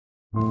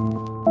The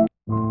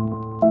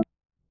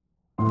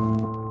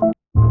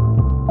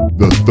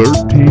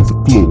 13th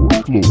floor.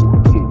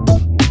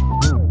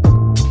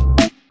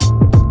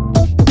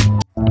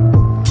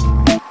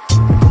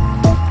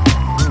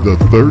 The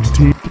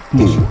 13th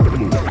floor.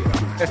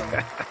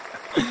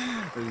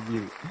 Let's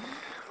get it.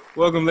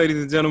 Welcome,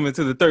 ladies and gentlemen,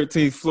 to the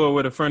 13th floor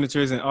where the furniture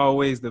isn't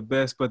always the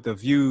best, but the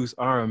views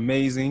are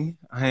amazing.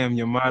 I am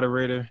your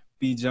moderator,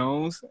 B.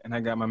 Jones, and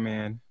I got my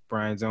man,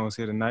 Brian Jones,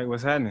 here tonight.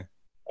 What's happening?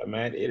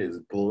 Man,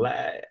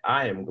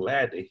 I am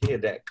glad to hear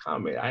that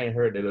comment. I ain't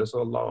heard it in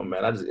so long,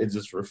 man. It's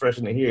just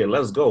refreshing to hear.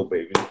 Let's go,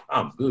 baby.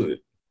 I'm good.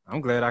 I'm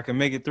glad I can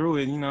make it through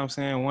it, you know what I'm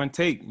saying, one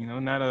take,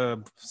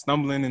 not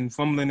stumbling and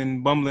fumbling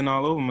and bumbling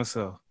all over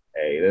myself.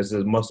 Hey, this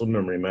is muscle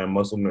memory, man.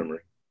 Muscle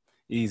memory.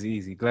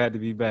 Easy. Glad to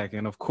be back.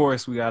 And of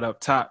course, we got up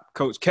top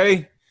Coach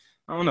K.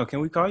 I don't know, can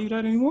we call you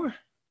that anymore?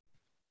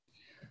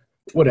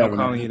 Whatever, I'm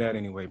calling man. you that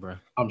anyway, bro.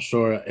 I'm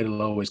sure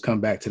it'll always come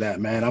back to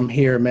that, man. I'm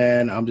here,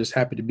 man. I'm just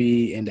happy to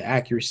be in the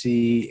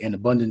accuracy and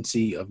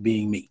abundancy of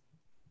being me.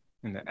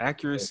 In the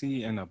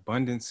accuracy and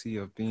abundancy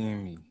of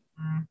being me.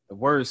 The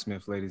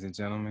wordsmith, ladies and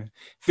gentlemen.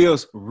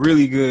 Feels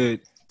really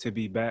good to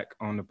be back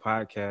on the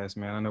podcast,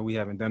 man. I know we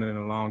haven't done it in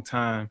a long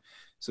time.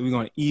 So we're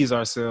going to ease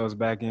ourselves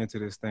back into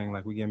this thing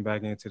like we're getting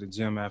back into the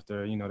gym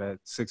after, that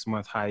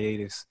 6-month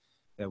hiatus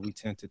that we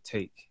tend to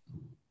take.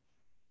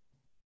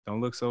 Don't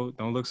look so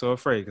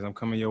afraid because I'm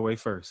coming your way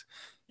first.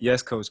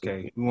 Yes, Coach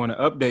K. We want to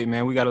update,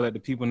 man. We got to let the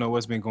people know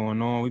what's been going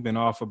on. We've been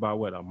off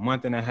about, a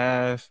month and a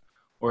half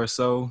or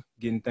so,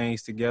 getting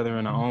things together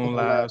in our own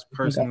lives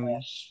personally.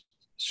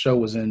 Show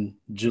was in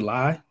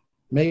July,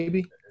 maybe.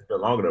 It's been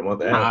longer than a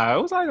month and a half. Nah,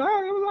 it was like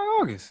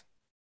August.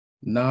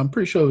 No, I'm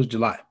pretty sure it was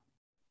July.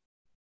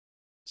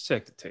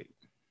 Check the tape.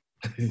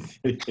 Go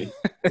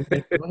ahead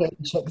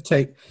and check the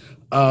tape.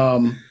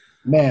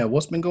 Man,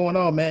 what's been going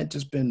on, man?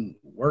 Just been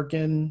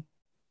working,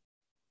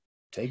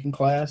 taking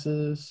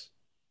classes.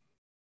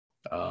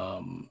 As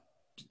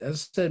I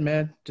said,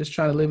 man, just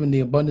trying to live in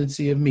the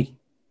abundancy of me.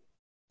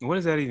 What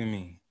does that even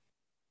mean?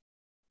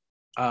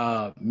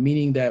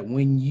 Meaning that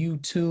when you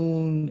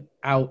tune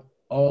out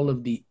all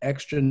of the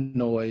extra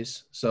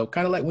noise, so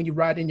kind of like when you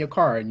ride in your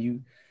car and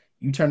you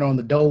turn on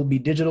the Dolby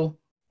Digital.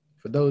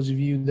 For those of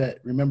you that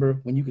remember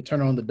when you could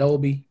turn on the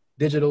Dolby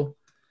Digital,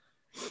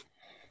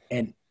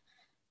 and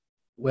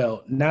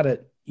well, now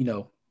that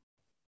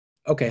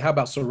okay, how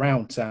about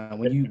surround sound?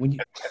 When you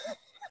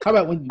how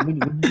about when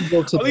you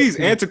go to all these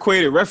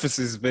antiquated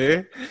references,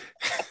 man?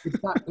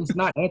 It's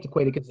not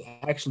antiquated because it's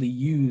actually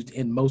used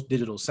in most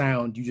digital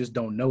sound. You just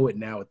don't know it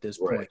now at this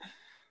point.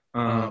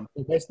 So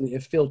basically,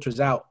 it filters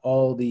out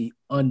all the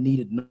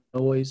unneeded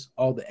noise,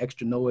 all the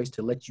extra noise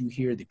to let you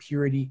hear the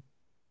purity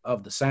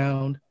of the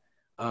sound.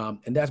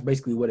 And that's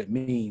basically what it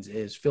means,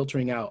 is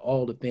filtering out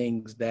all the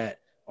things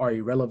that are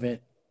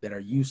irrelevant, that are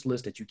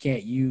useless, that you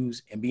can't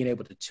use, and being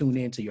able to tune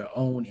into your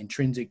own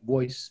intrinsic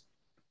voice,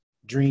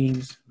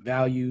 dreams,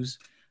 values,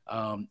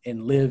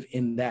 and live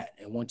in that.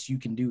 And once you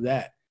can do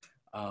that,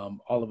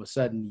 all of a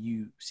sudden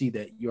you see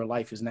that your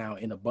life is now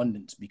in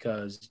abundance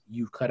because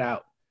you've cut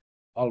out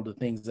all of the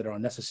things that are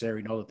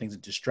unnecessary and all the things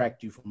that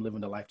distract you from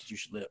living the life that you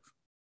should live.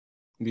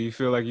 Do you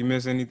feel like you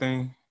miss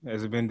anything?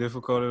 Has it been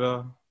difficult at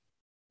all?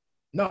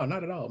 No,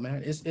 not at all,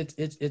 man. It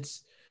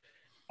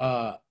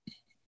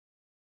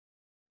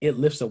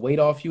lifts a weight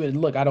off you.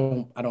 And look, I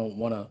don't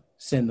want to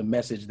send the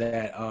message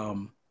that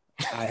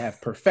I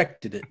have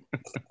perfected it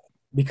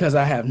because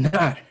I have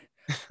not.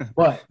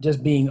 But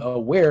just being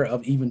aware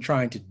of even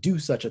trying to do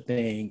such a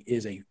thing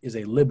is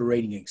a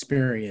liberating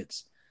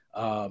experience.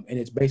 And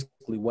it's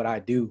basically what I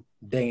do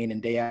day in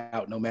and day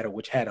out, no matter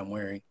which hat I'm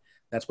wearing.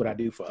 That's what I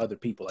do for other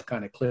people. I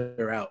kind of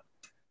clear out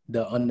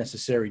the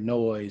unnecessary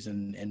noise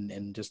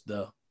and just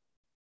the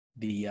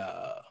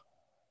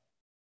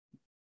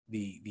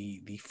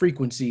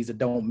frequencies that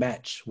don't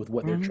match with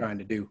what they're trying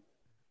to do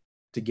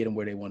to get them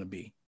where they want to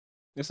be.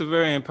 It's a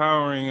very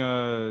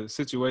empowering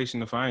situation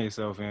to find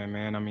yourself in,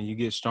 man. I mean, you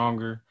get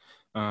stronger.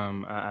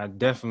 I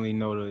definitely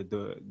know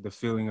the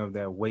feeling of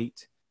that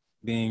weight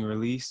being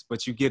released,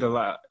 but you get a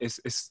lot.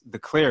 It's the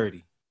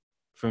clarity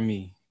for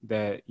me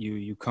that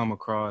you come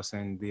across,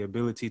 and the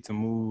ability to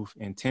move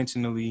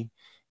intentionally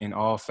in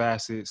all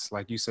facets,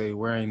 like you say,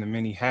 wearing the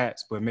many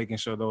hats, but making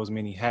sure those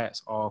many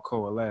hats all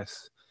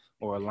coalesce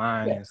or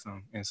align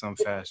in some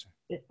fashion.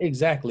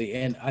 Exactly.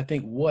 And I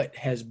think what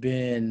has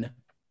been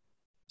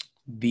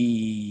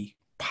the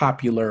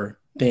popular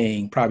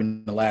thing probably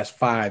in the last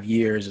 5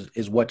 years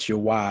is what's your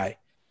why?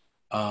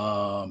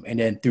 And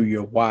then through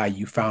your why,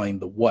 you find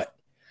the what.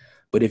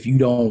 But if you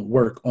don't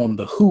work on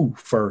the who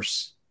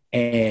first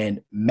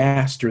and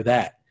master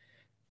that,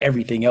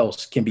 everything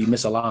else can be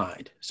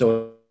misaligned.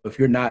 So if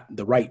you're not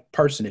the right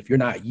person, if you're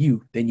not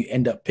you, then you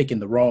end up picking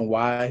the wrong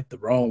why, the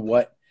wrong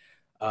what.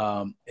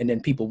 And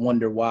then people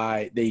wonder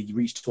why they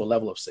reach to a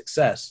level of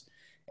success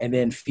and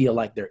then feel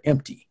like they're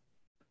empty.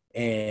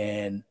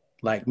 And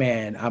like,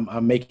 man,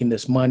 I'm making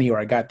this money, or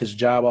I got this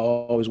job I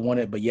always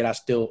wanted, but yet I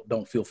still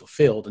don't feel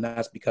fulfilled. And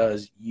that's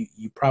because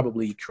you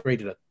probably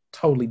created a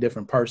totally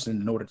different person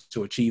in order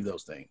to achieve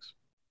those things.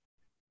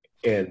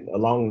 And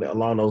along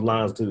those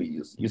lines too,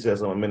 you said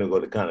something a minute ago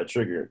that kind of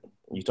triggered.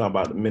 You talk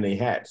about the many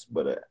hats,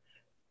 but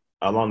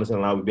along the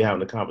same line, we've been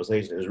having a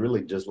conversation. It's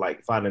really just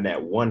like finding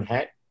that one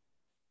hat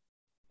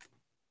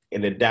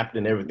and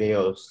adapting everything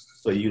else,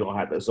 so you don't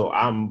have to. So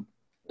I'm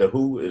the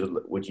who is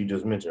what you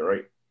just mentioned,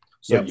 right?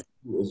 So Yep. your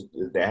who is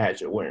the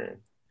hat you're wearing.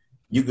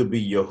 You could be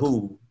your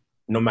who,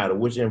 no matter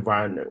which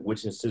environment,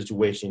 which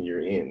situation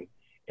you're in,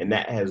 and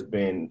that has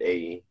been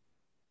a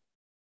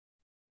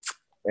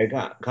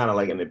kind of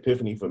like an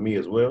epiphany for me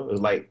as well.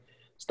 It's like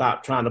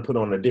stop trying to put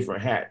on a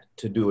different hat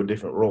to do a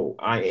different role.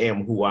 I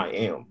am who I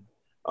am,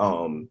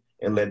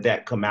 and let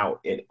that come out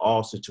in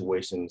all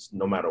situations,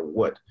 no matter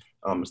what.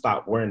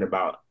 Stop worrying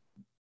about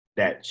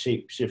that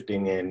shape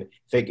shifting and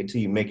fake it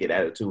till you make it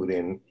attitude,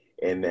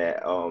 and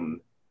that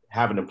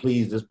having to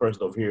please this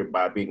person over here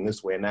by being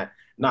this way and that.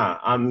 Nah,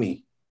 I'm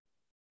me.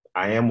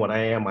 I am what I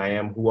am. I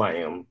am who I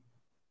am.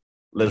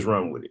 Let's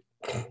run with it.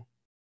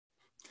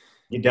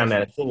 Get down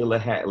that singular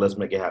hat. Let's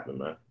make it happen,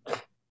 man.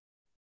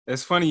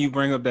 It's funny you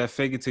bring up that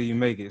fake it till you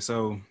make it.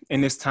 So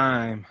in this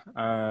time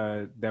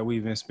that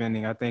we've been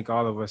spending, I think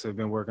all of us have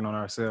been working on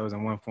ourselves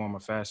in one form or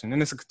fashion.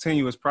 And it's a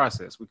continuous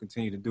process. We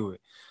continue to do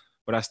it.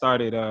 But I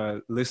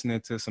started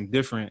listening to some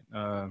different,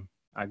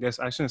 I guess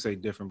I shouldn't say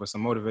different, but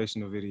some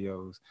motivational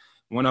videos.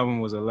 One of them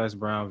was a Les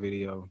Brown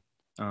video.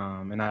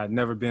 And I had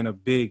never been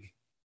big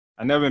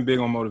on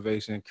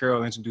motivation.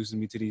 Kerrol introduces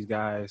me to these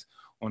guys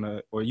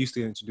used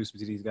to introduce me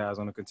to these guys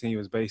on a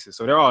continuous basis.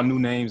 So they're all new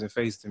names and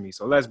faces to me.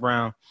 So Les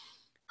Brown,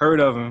 heard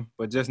of him,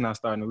 but just not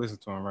starting to listen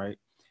to him, right?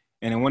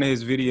 And in one of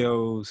his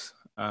videos,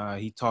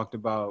 he talked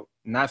about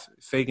not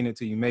faking it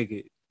till you make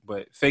it,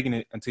 but faking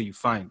it until you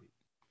find it.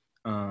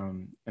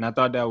 And I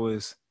thought that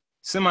was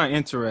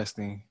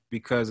semi-interesting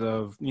because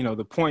of,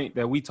 the point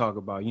that we talk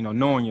about,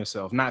 knowing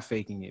yourself, not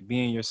faking it,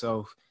 being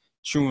yourself,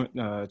 true,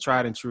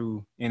 tried and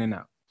true, in and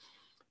out.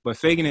 But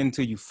faking it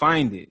until you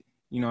find it,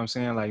 you know what I'm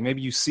saying? Like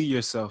maybe you see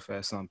yourself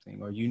as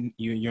something, or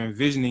you're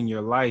envisioning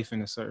your life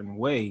in a certain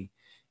way,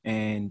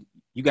 and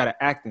you got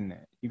to act in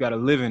that. You got to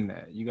live in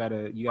that. You got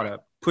to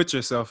put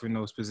yourself in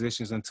those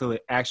positions until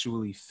it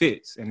actually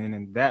fits. And then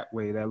in that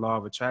way, that law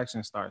of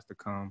attraction starts to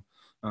come.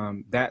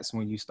 That's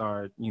when you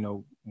start,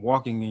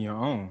 walking in your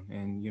own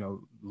and,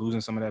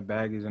 losing some of that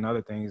baggage and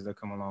other things that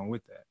come along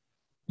with that.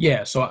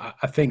 Yeah. So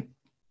I think,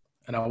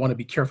 and I want to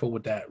be careful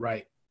with that,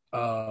 right?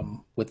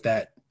 With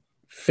that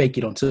fake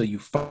it until you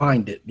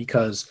find it,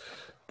 because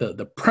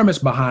the premise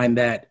behind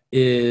that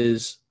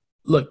is,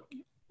 look,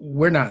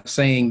 we're not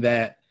saying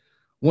that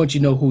once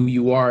you know who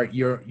you are,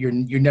 you're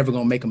never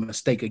going to make a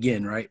mistake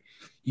again, right?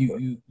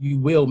 You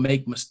will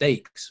make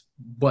mistakes,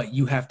 but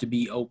you have to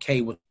be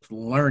okay with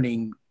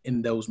learning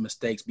in those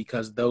mistakes,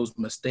 because those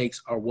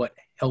mistakes are what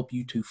help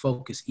you to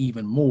focus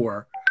even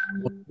more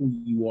on who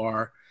you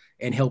are,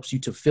 and helps you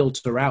to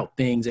filter out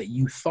things that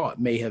you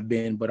thought may have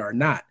been but are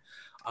not.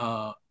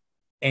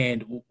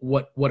 And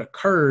what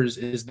occurs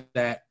is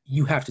that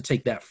you have to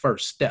take that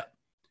first step.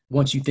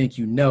 Once you think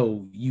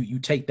you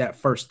take that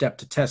first step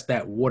to test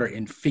that water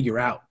and figure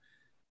out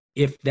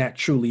if that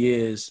truly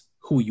is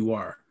who you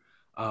are,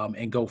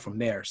 and go from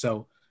there.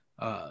 So,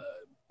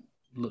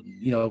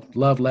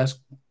 love Les.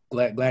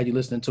 Glad you're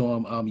listening to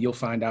him. You'll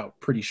find out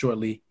pretty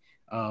shortly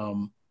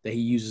that he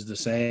uses the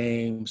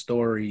same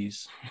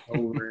stories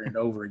over and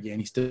over again.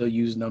 He's still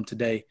using them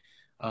today.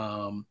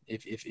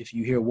 If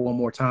you hear one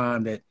more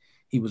time that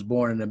he was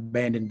born in an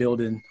abandoned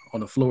building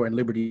on the floor in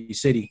Liberty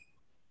City,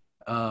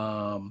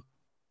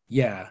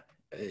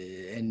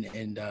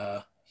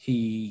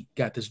 he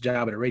got this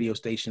job at a radio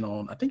station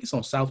I think it's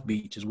on South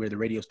Beach is where the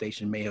radio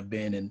station may have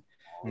been, and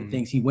the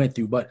things he went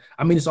through. But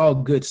I mean, it's all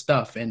good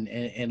stuff.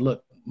 And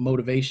look,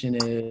 motivation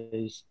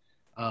is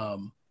a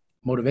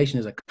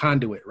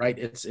conduit, right?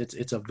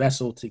 It's a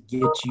vessel to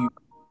get you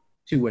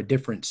to a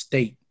different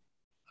state.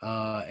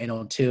 And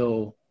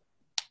until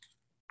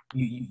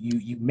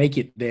you make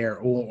it there,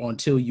 or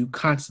until you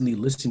constantly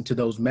listen to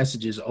those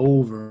messages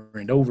over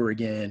and over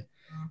again,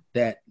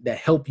 that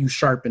help you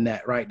sharpen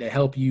that, right? That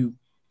help you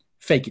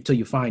fake it till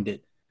you find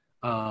it.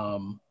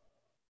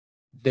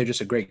 They're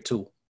just a great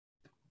tool.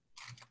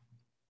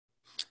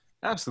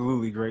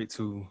 Absolutely great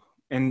tool.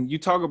 And you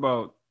talk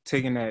about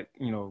taking that,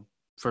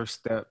 first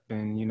step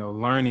and,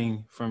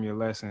 learning from your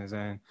lessons.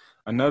 And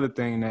another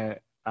thing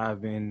that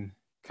I've been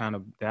kind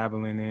of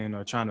dabbling in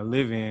or trying to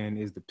live in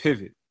is the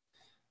pivot.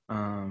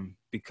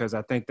 Because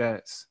I think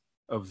that's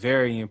a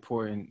very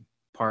important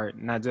part,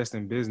 not just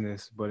in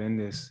business, but in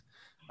this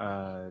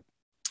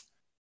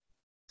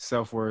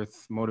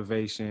self-worth,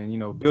 motivation,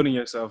 building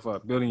yourself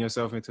up, building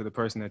yourself into the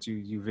person that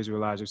you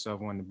visualize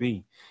yourself wanting to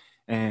be.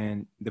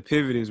 And the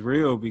pivot is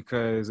real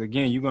because,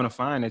 again, you're going to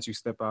find that you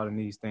step out in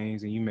these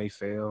things and you may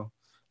fail,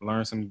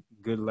 learn some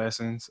good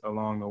lessons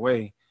along the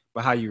way,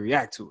 but how you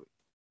react to it.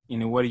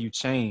 What do you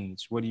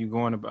change? What do you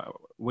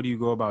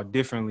go about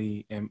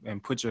differently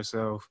and put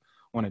yourself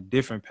on a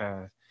different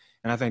path?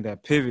 And I think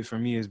that pivot for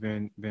me has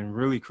been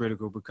really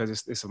critical because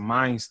it's a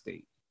mind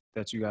state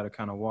that you got to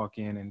kind of walk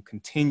in and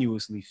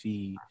continuously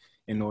feed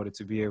in order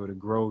to be able to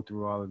grow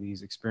through all of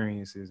these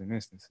experiences and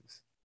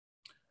instances.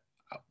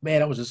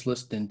 Man, I was just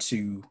listening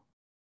to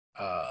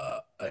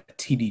a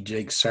TD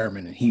Jakes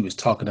sermon, and he was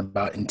talking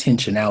about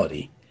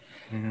intentionality.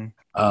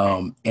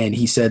 Mm-hmm. And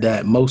he said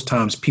that most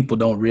times people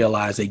don't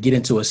realize they get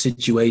into a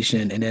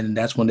situation, and then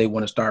that's when they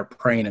want to start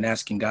praying and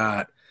asking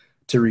God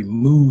to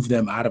remove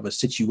them out of a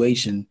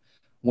situation,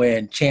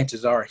 when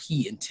chances are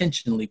he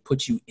intentionally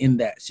put you in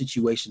that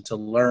situation to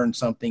learn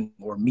something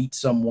or meet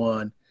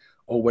someone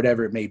or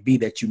whatever it may be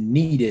that you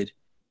needed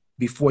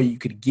before you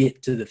could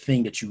get to the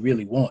thing that you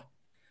really want.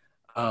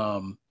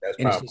 That's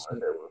And it's powerful.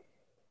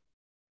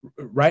 just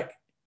right.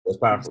 That's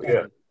powerful.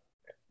 Yeah.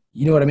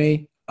 You know what I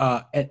mean?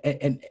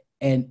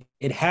 And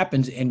it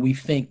happens, and we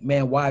think,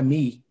 man, why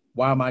me?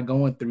 Why am I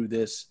going through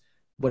this?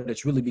 But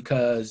it's really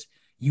because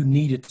you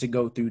needed to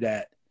go through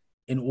that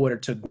in order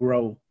to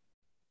grow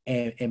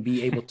and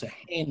be able to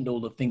handle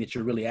the thing that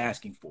you're really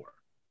asking for.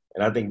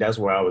 And I think that's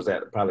where I was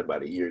at probably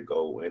about a year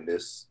ago when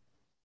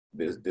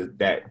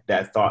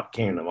that thought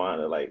came to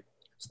mind of like,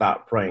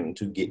 stop praying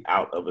to get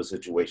out of a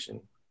situation.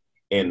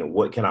 And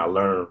what can I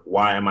learn?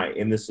 Why am I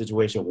in this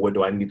situation? What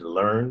do I need to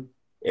learn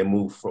and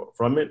move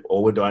from it?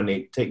 Or what do I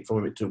need to take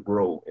from it to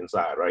grow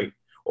inside, right?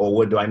 Or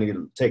what do I need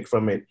to take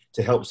from it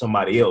to help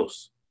somebody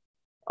else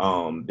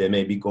that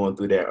may be going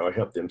through that, or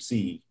help them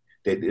see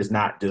that it's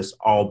not just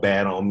all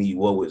bad on me,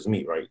 woe is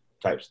me, right?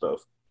 Type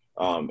stuff.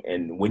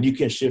 And when you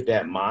can shift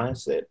that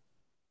mindset,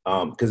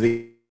 because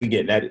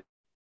again, that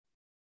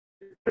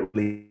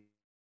really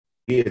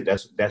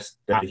is, that's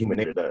the human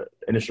nature, the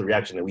initial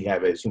reaction that we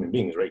have as human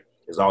beings, right?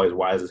 Is always,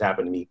 why is this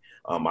happening to me?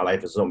 My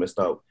life is so messed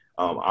up.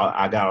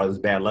 I got all this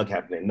bad luck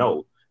happening.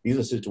 No, these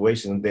are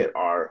situations that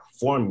are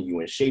forming you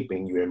and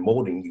shaping you and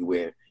molding you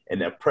in, and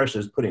that pressure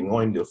is putting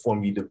on you to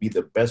form you to be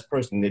the best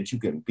person that you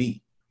can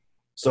be.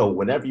 So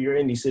whenever you're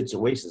in these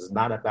situations, it's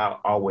not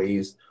about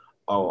always,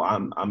 oh,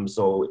 I'm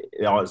so,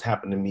 it always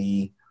happened to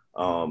me.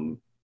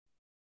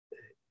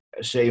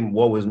 Shame,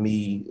 woe is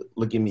me,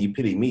 look at me,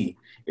 pity me.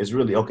 It's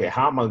really, okay,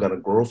 how am I going to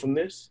grow from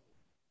this?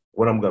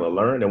 What I'm going to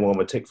learn and what I'm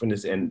going to take from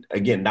this. And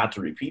again, not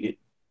to repeat it,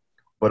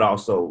 but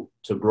also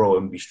to grow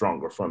and be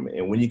stronger from it.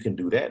 And when you can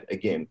do that,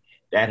 again,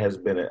 that has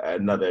been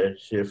another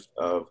shift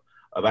of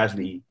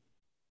actually,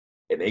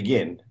 and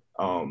again,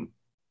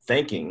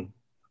 thanking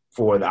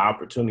for the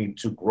opportunity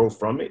to grow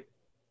from it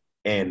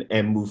and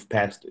move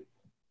past it.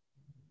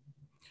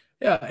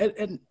 Yeah,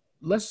 and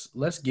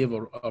let's give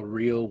a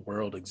real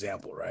world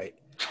example, right?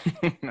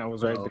 I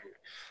was right So,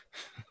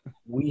 there.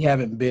 we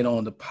haven't been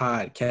on the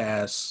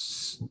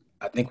podcast,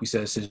 I think we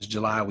said since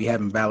July. We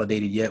haven't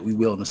validated yet. We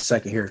will in a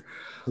second here.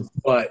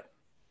 But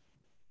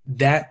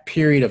that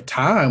period of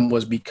time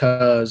was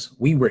because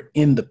we were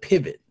in the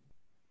pivot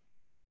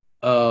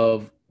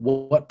of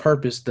what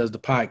purpose does the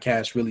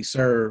podcast really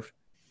serve?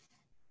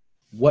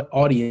 What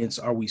audience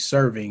are we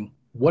serving?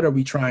 What are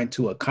we trying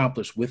to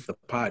accomplish with the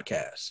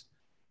podcast?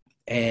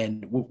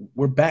 And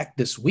we're back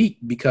this week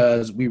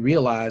because we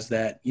realized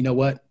that, you know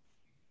what?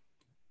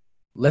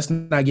 Let's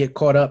not get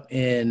caught up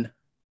in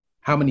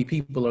how many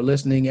people are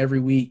listening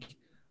every week.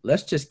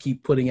 Let's just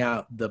keep putting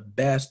out the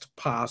best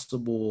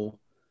possible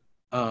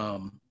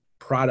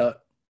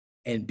product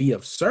and be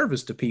of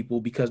service to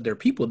people, because there are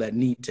people that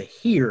need to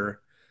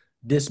hear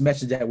this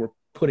message that we're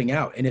putting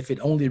out. And if it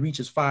only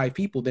reaches 5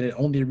 people, then it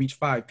only reaches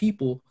 5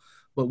 people,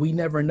 but we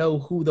never know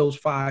who those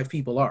 5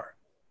 people are.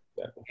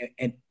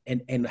 Yeah.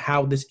 And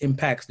how this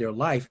impacts their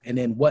life, and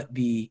then what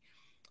the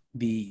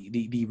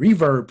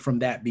reverb from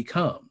that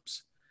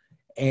becomes.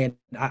 And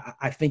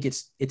I think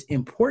it's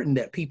important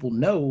that people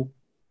know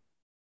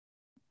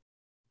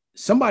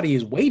somebody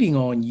is waiting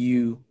on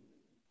you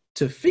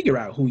to figure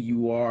out who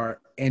you are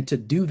and to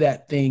do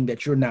that thing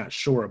that you're not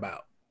sure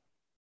about.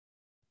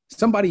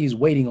 Somebody is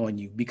waiting on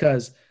you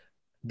because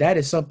that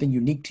is something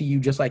unique to you,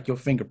 just like your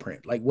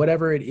fingerprint. Like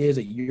whatever it is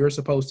that you're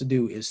supposed to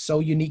do is so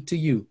unique to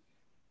you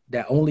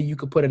that only you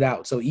could put it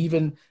out. So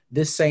even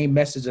this same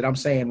message that I'm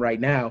saying right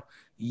now,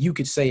 you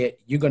could say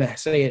it, you're going to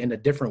say it in a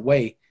different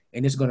way,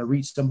 and it's going to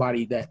reach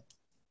somebody that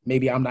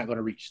maybe I'm not going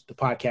to reach. The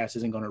podcast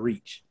isn't going to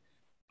reach.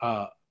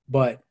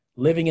 But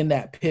living in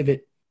that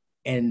pivot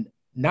and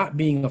not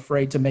being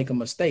afraid to make a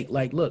mistake.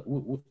 Like, look,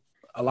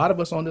 a lot of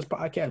us on this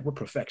podcast, we're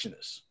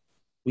perfectionists.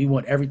 We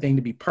want everything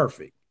to be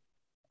perfect.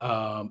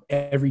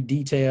 Every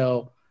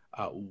detail,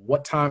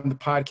 what time the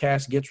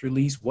podcast gets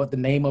released, what the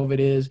name of it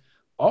is,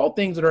 all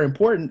things that are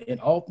important, and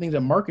all things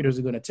that marketers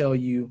are going to tell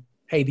you,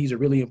 hey, these are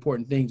really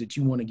important things that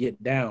you want to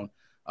get down,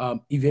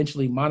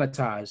 eventually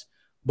monetize.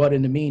 But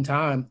in the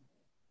meantime,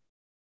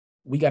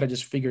 we got to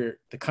just figure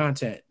the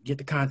content, get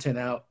the content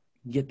out,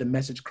 get the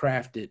message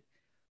crafted,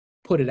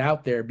 put it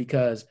out there,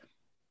 because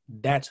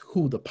that's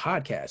who the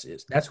podcast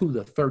is. That's who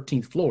the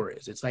 13th floor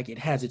is. It's like it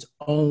has its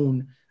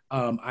own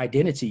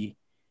identity,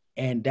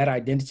 and that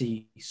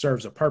identity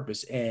serves a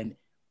purpose. And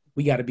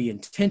we got to be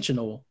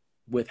intentional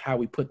with how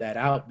we put that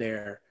out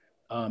there,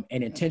 and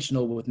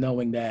intentional with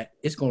knowing that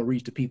it's going to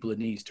reach the people it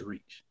needs to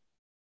reach.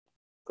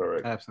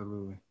 Correct.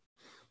 Absolutely.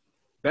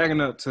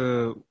 Backing up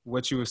to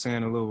what you were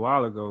saying a little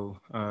while ago,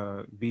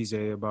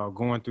 BJ, about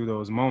going through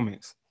those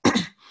moments,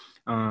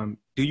 do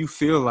you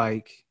feel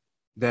like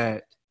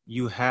that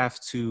you have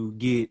to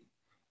get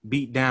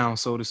beat down,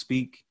 so to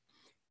speak,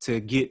 to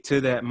get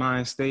to that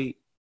mind state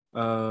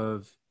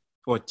of,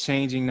 or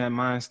changing that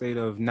mind state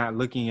of not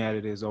looking at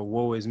it as, oh,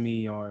 woe is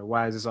me, or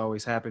why does this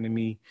always happen to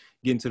me?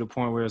 Getting to the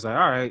point where it's like,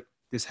 all right,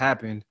 this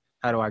happened.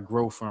 How do I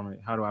grow from it?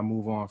 How do I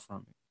move on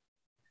from it?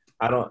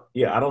 I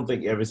don't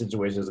think every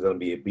situation is going to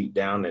be a beat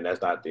down, and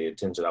that's not the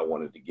attention I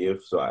wanted to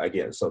give. So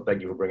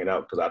thank you for bringing it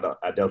up, because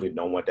I definitely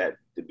don't want that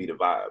to be the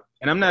vibe.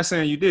 And I'm not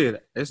saying you did.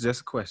 It's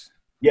just a question.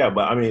 Yeah,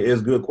 but I mean,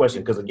 it's a good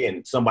question, because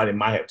again, somebody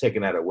might have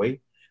taken that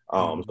away.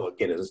 So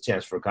again, it's a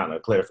chance for kind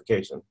of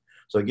clarification.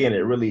 So again, it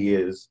really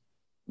is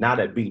not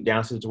a beat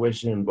down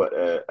situation, but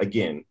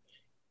again,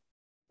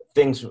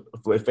 things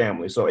with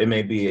family. So it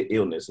may be an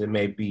illness, it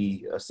may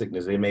be a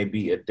sickness, it may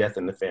be a death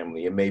in the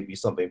family, it may be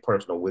something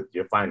personal with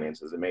your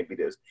finances, it may be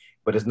this,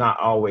 but it's not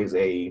always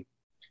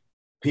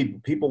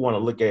people want to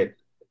look at,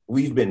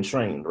 we've been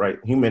trained, right?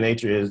 Human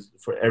nature is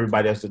for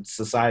everybody else in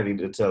society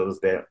to tell us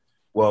that,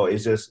 well,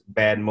 it's just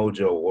bad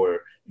mojo,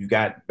 or you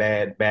got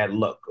bad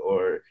luck,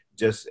 or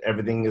just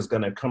everything is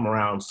going to come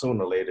around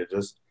sooner or later.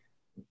 Just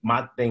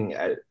my thing,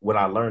 what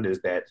I learned is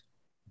that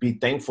be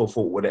thankful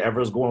for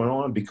whatever is going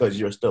on, because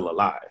you're still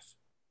alive,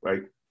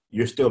 right?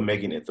 You're still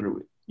making it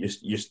through it.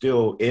 You're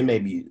still, it may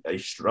be a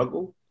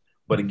struggle,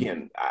 but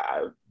again,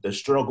 the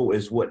struggle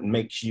is what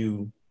makes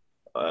you,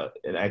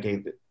 and I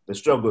gave the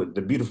struggle,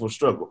 the beautiful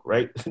struggle,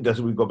 right? That's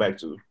what we go back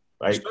to,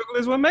 right? Struggle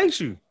is what makes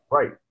you.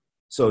 Right.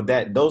 So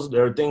those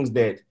are things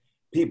that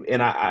people,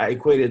 and I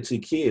equate it to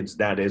kids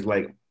nowadays.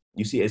 Like,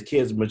 you see, as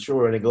kids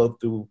mature and they go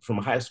through from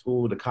high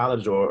school to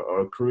college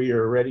or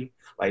career already,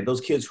 like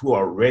those kids who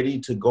are ready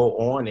to go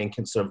on and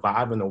can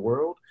survive in the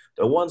world,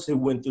 the ones who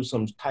went through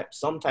some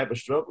type of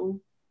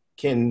struggle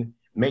can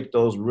make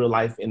those real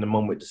life in the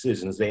moment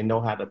decisions. They know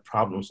how to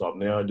problem solve.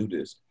 They know how to do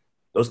this.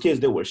 Those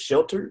kids that were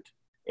sheltered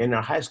in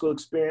their high school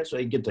experience, or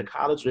they get to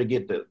college, or they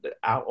get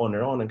out on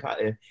their own,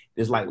 and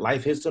it's like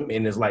life hits them,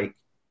 and it's like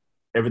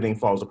everything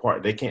falls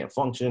apart. They can't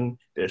function.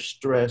 They're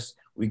stressed.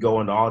 We go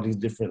into all these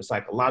different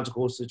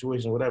psychological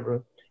situations,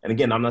 whatever. And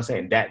again, I'm not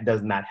saying that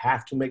does not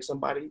have to make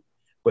somebody,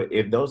 but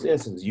if those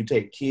instances, you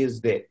take kids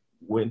that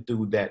went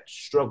through that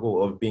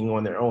struggle of being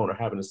on their own, or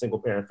having a single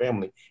parent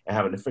family and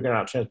having to figure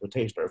out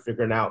transportation, or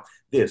figuring out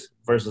this,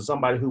 versus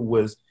somebody who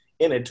was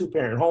in a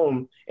 2-parent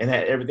home and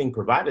had everything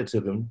provided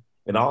to them,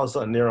 and all of a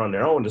sudden they're on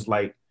their own, it's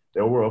like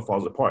their world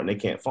falls apart and they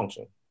can't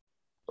function,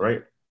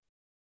 right?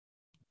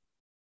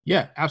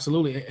 Yeah,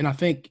 absolutely. And I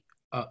think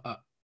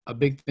a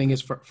big thing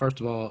is, first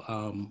of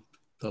all,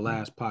 the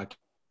last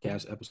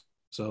podcast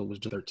episode was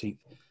the 13th.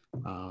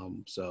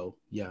 So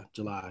yeah,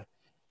 July.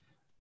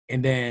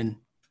 And then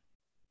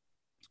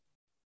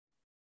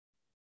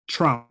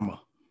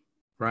trauma,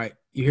 right?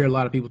 You hear a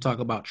lot of people talk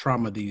about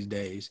trauma these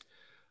days,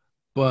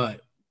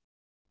 but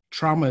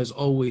trauma is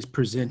always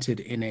presented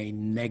in a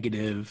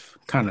negative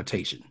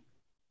connotation.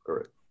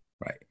 Correct.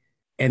 Right.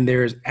 And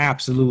there's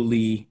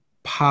absolutely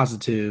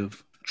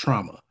positive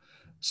trauma.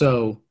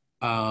 So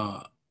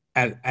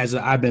as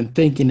I've been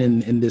thinking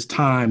in this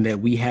time that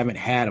we haven't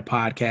had a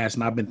podcast,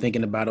 and I've been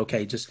thinking about,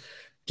 okay, just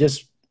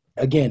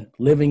again,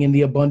 living in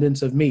the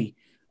abundance of me.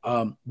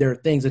 There are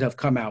things that have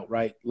come out,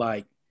 right?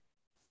 Like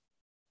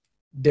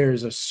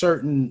there's a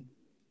certain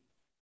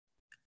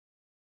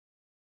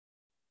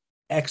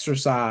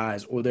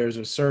exercise, or there's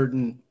a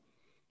certain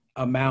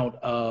amount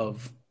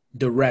of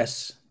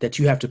duress that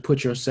you have to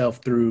put yourself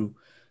through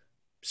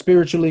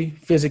spiritually,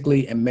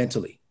 physically, and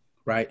mentally,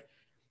 right?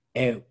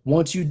 And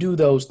once you do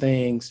those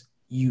things,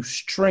 you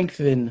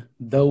strengthen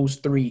those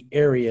 3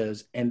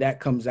 areas, and that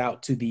comes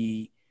out to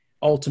the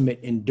ultimate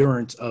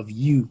endurance of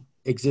you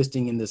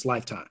existing in this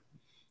lifetime,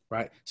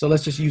 right? So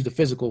let's just use the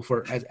physical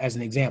as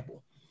an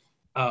example.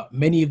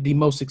 Many of the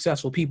most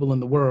successful people in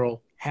the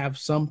world have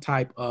some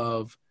type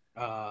of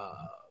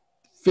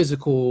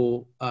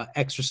physical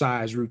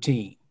exercise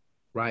routine,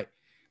 right?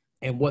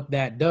 And what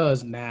that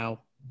does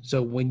now,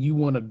 so when you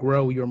want to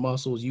grow your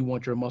muscles, you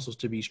want your muscles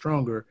to be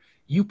stronger,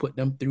 you put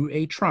them through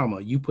a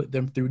trauma, you put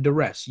them through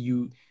duress,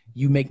 you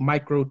make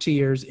micro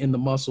tears in the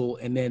muscle,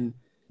 and then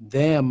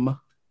them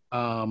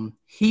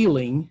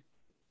healing,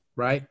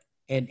 right,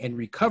 and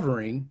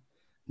recovering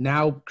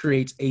now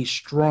creates a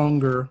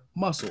stronger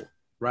muscle,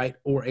 right,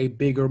 or a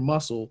bigger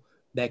muscle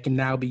that can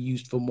now be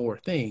used for more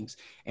things.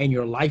 And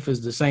your life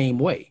is the same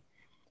way.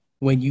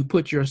 When you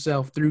put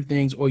yourself through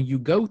things, or you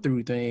go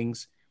through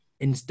things,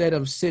 instead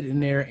of sitting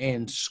there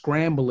and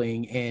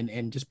scrambling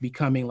and just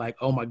becoming like,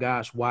 oh my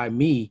gosh, why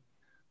me?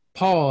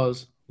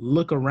 Pause,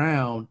 look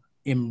around,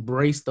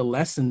 embrace the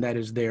lesson that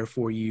is there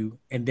for you,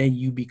 and then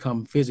you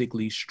become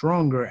physically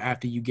stronger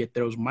after you get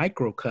those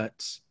micro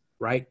cuts,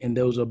 right? And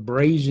those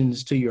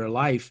abrasions to your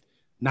life,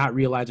 not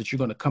realize that you're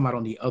going to come out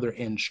on the other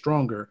end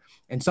stronger.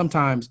 And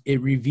sometimes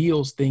it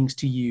reveals things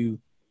to you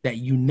that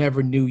you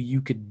never knew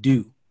you could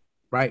do,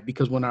 right?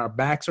 Because when our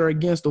backs are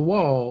against the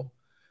wall,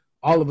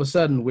 all of a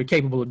sudden we're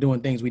capable of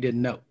doing things we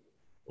didn't know,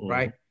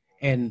 right?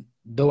 And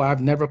though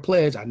I've never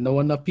pledged, I know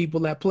enough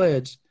people that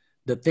pledged,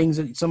 the things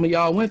that some of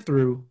y'all went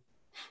through,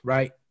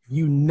 right?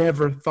 You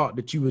never thought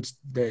that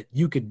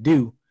you could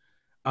do.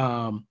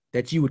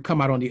 that you would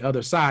come out on the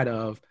other side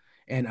of.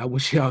 And I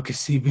wish y'all could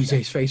see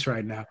BJ's face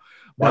right now.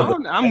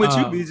 But I'm with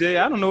you,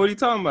 BJ. I don't know what he's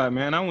talking about,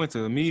 man. I went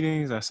to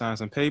meetings. I signed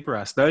some paper.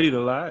 I studied a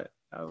lot.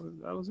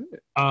 That was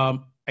it.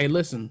 Hey,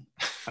 listen,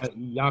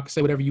 y'all can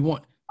say whatever you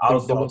want. I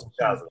went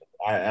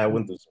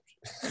through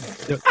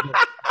some shit.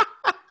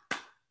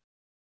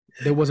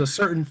 There was a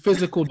certain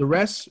physical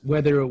duress,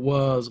 whether it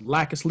was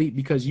lack of sleep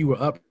because you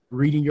were up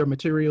reading your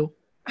material,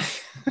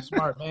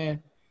 smart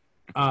man.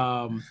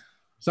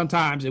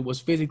 Sometimes it was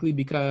physically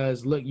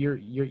because look,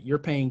 you're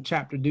paying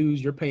chapter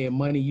dues, you're paying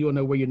money, you don't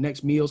know where your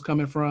next meal's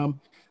coming from.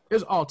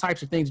 There's all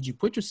types of things that you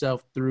put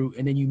yourself through,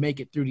 and then you make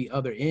it through the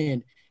other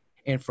end.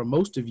 And for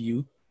most of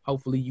you,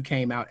 hopefully you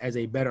came out as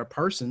a better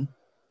person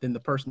than the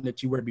person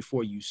that you were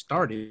before you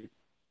started.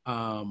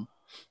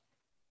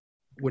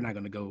 We're not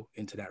going to go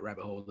into that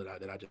rabbit hole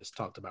that I just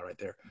talked about right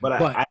there.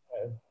 But I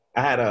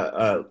had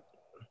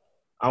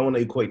I want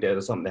to equate that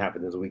to something that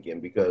happened this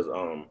weekend because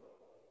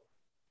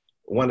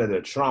one of the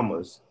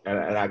traumas, and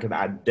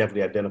I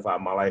definitely identify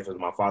my life as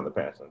my father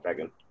passing back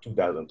in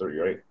 2003,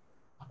 right?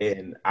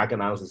 And I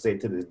can honestly say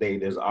to this day,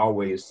 there's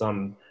always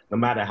some, no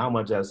matter how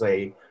much I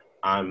say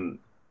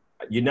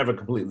you're never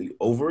completely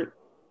over it,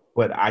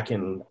 but I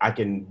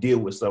can deal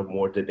with stuff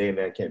more today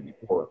than I can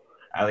before.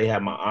 I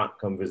had my aunt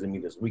come visit me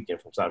this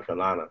weekend from South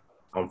Carolina.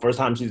 First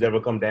time she's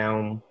ever come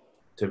down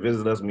to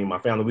visit us, me and my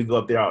family. We go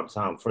up there all the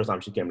time. First time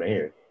she came down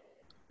here.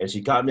 And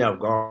she caught me off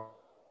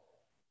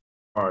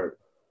guard.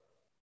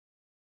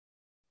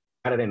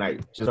 Saturday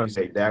night, she started to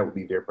say, Dad would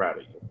be very proud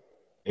of you.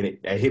 And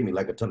that hit me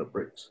like a ton of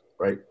bricks,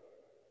 right?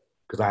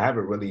 Because I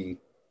haven't really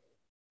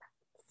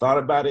thought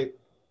about it.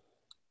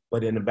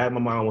 But in the back of my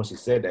mind, when she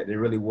said that, there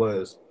really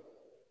was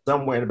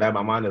somewhere in the back of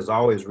my mind, there's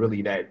always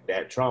really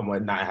that trauma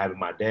of not having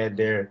my dad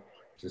there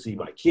to see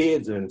my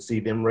kids and see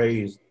them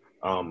raised,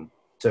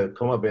 to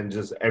come up and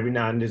just every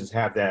now and then just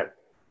have that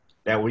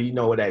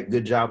where that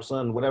good job,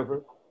 son,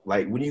 whatever.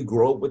 Like when you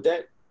grow up with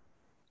that,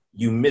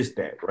 you miss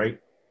that, right?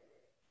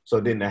 So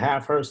then to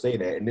have her say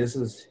that, and this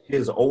is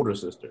his older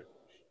sister,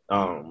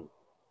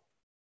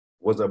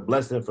 was a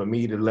blessing for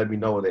me to let me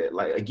know that,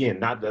 like, again,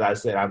 not that I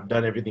said I've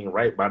done everything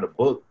right by the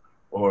book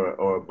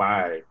or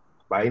by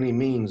any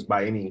means,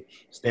 by any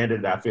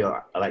standard that I feel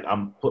like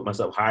I'm putting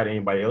myself higher than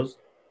anybody else.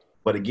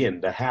 But again,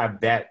 to have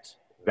that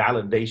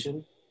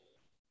validation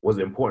was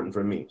important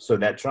for me. So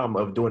that trauma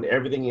of doing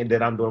everything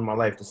that I'm doing in my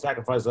life, the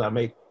sacrifices that I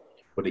make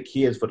for the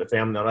kids, for the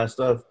family, all that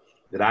stuff,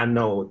 that I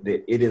know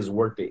that it is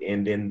worth it.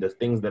 And then the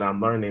things that I'm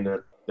learning,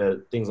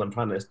 the things I'm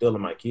trying to instill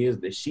in my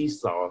kids that she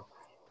saw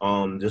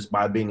just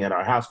by being at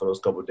our house for those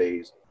couple of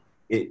days,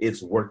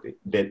 it's worth it.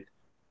 That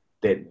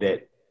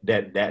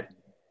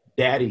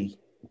daddy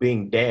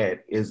being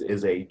dad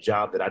is a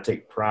job that I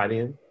take pride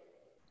in,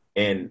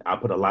 and I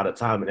put a lot of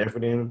time and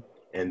effort in,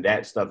 and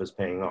that stuff is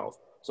paying off.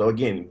 So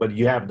again, but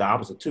you have the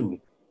opposite too.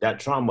 That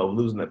trauma of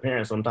losing a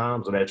parent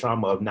sometimes, or that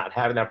trauma of not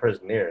having that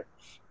person there,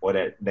 or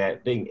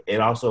that thing, it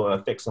also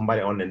affects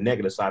somebody on the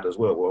negative side as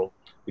well. Well,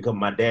 because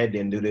my dad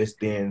didn't do this,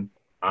 then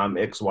I'm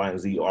X, Y, and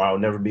Z, or I'll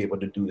never be able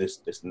to do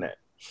this, and that.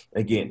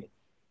 Again,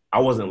 I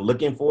wasn't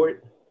looking for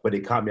it, but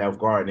it caught me off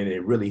guard, and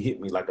it really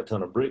hit me like a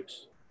ton of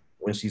bricks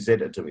when she said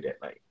that to me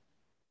that night.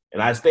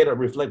 And I stayed up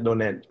reflecting on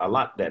that a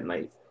lot that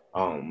night.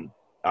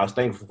 I was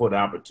thankful for the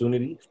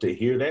opportunity to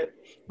hear that.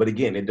 But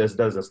again, it just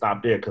doesn't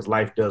stop there because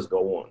life does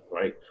go on,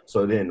 right?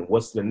 So then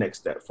what's the next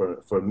step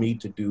for me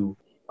to do,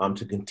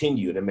 to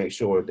continue to make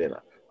sure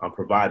that I'm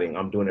providing,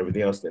 I'm doing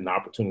everything else, and the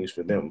opportunities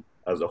for them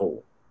as a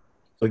whole.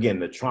 So again,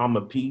 the trauma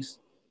piece,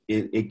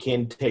 it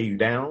can tear you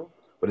down,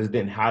 but it's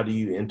then how do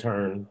you in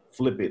turn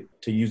flip it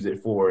to use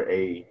it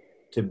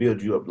to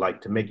build you up,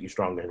 like to make you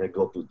stronger and to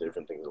go through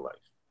different things in life.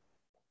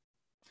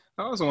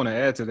 I also want to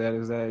add to that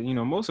is that,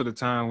 most of the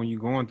time when you're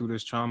going through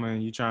this trauma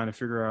and you're trying to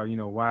figure out,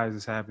 why is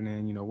this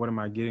happening? What am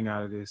I getting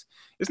out of this?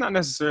 It's not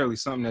necessarily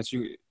something that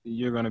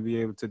you're going to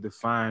be able to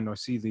define or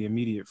see the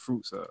immediate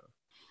fruits of.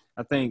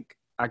 I think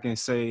I can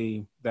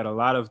say that a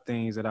lot of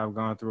things that I've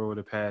gone through over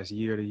the past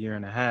year to year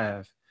and a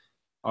half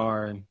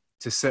are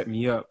to set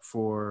me up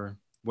for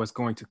what's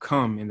going to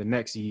come in the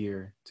next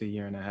year to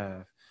year and a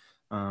half.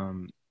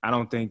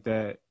 I think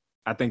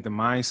the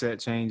mindset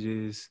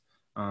changes,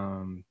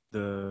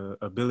 the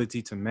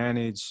ability to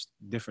manage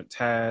different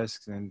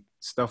tasks and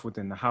stuff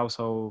within the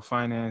household,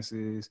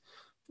 finances,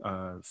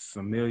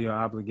 familial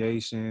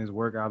obligations,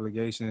 work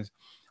obligations,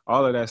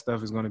 all of that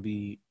stuff is going to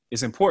be,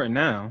 it's important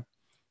now,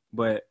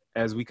 but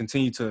as we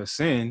continue to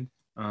ascend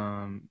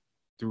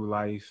through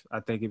life,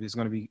 I think it's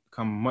going to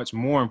become much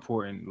more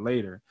important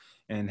later,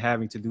 and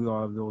having to do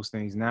all of those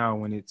things now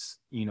when it's,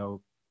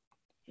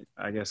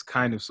 I guess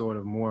kind of sort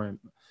of more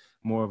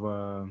of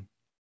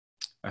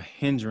a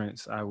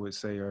hindrance, I would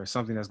say, or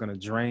something that's going to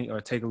drain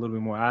or take a little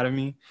bit more out of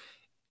me,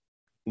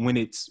 when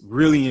it's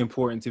really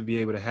important to be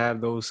able to have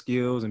those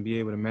skills and be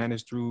able to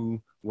manage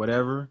through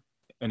whatever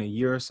in a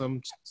year or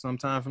some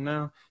time from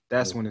now,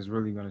 that's when it's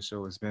really going to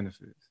show its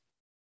benefits.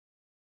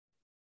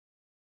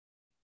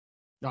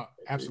 No,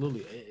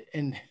 absolutely.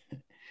 And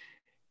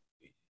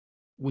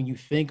when you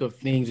think of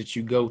things that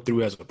you go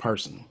through as a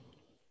person,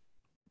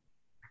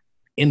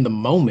 in the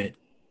moment,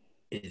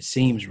 it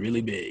seems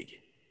really big.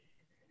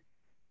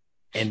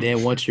 And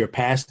then once you're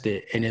past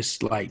it and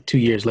it's like 2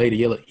 years later,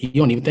 you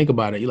don't even think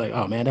about it. You're like,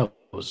 oh man, that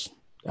was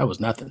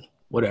nothing,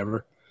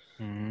 whatever.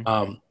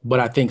 Mm-hmm. But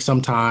I think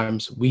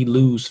sometimes we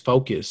lose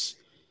focus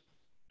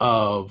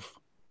of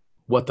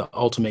what the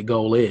ultimate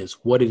goal is,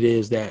 what it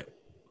is that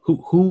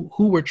who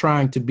we're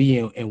trying to be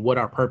and what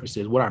our purpose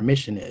is, what our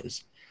mission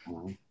is.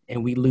 Mm-hmm.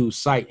 And we lose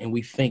sight and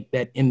we think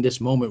that in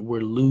this moment we're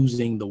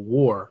losing the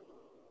war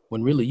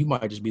when really you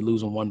might just be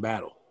losing one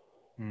battle.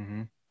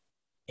 Mm-hmm.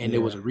 And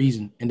there was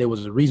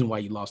a reason why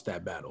you lost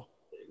that battle.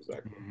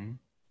 Exactly.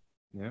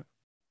 Mm-hmm. Yeah.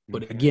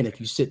 But again, if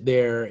you sit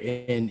there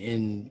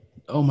and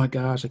oh my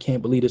gosh, I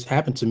can't believe this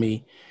happened to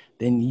me,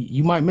 then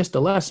you might miss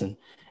the lesson.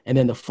 And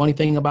then the funny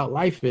thing about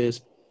life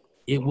is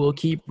it will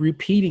keep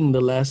repeating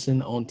the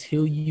lesson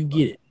until you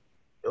get it.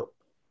 Yep.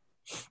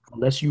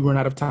 Unless you run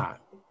out of time.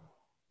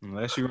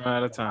 Unless you run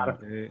out of time.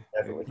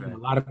 Definitely. And a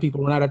lot of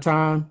people run out of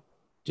time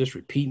just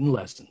repeating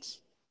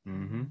lessons.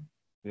 Mm-hmm.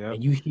 Yeah.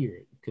 And you hear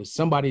it because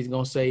somebody's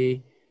going to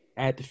say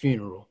at the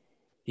funeral,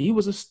 he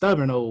was a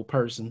stubborn old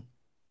person.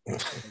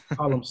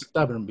 Call him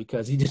stubborn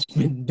because he just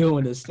been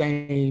doing the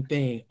same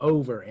thing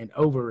over and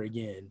over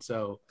again.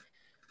 So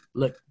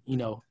look,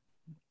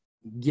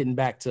 getting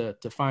back to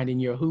finding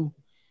your who,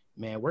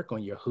 man, work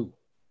on your who.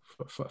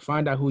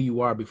 Find out who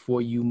you are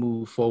before you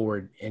move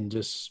forward and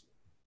just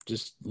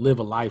live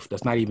a life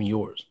that's not even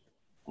yours.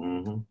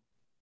 Mm-hmm.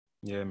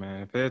 Yeah,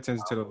 man. Pay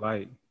attention to the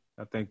light.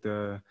 I think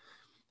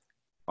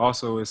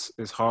also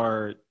it's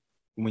hard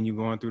when you're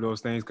going through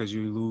those things because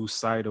you lose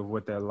sight of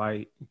what that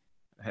light,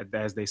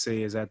 as they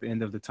say, is at the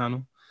end of the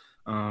tunnel.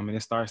 And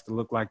it starts to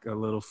look like a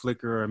little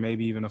flicker or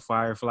maybe even a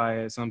firefly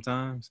at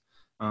sometimes,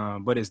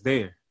 but it's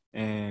there.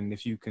 And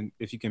if you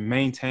can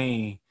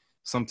maintain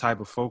some type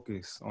of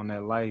focus on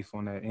that life,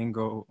 on that end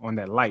goal, on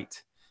that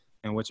light,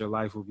 and what your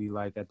life will be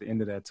like at the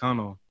end of that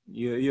tunnel,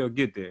 you'll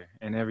get there,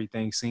 and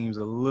everything seems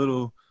a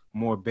little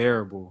more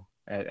bearable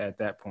at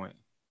that point.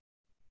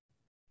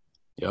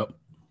 Yep.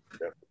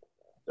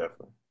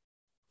 Definitely.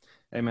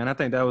 Hey man, I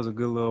think that was a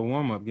good little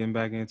warm up getting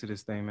back into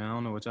this thing, man. I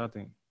don't know what y'all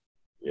think.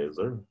 Yes,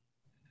 sir.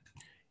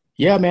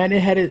 Yeah, man,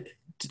 it had it,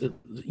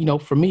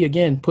 for me,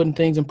 again, putting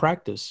things in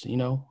practice,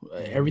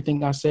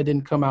 everything I said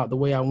didn't come out the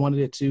way I wanted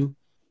it to.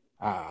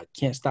 I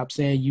can't stop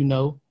saying,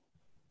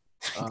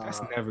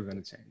 That's never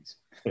going to change.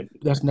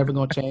 That's never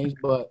going to change.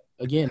 But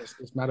again,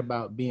 it's not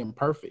about being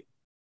perfect.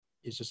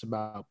 It's just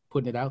about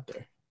putting it out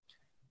there.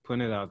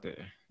 Putting it out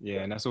there.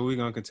 Yeah, and that's what we're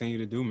going to continue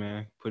to do,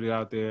 man. Put it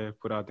out there,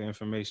 put out the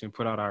information,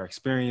 put out our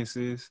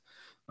experiences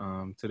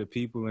to the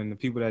people, and the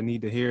people that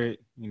need to hear it,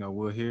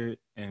 we'll hear it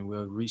and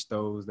we'll reach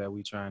those that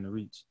we're trying to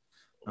reach.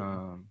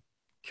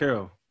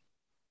 Kerrol,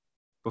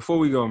 before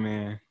we go,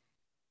 man,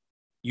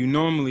 you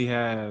normally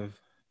have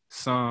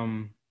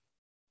some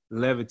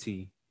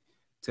levity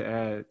to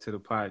add to the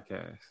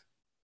podcast.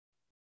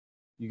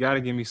 You got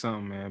to give me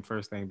something, man.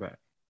 First thing back.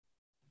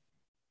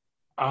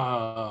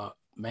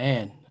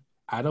 Man,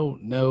 I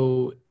don't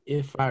know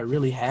if I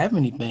really have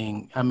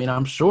anything. I mean,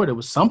 I'm sure there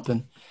was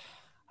something.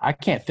 I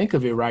can't think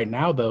of it right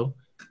now, though.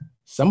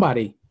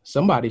 Somebody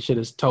should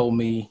have told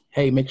me,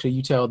 hey, make sure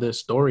you tell this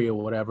story or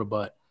whatever.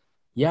 But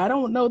yeah, I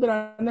don't know that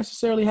I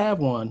necessarily have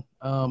one.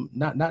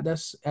 Not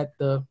that's at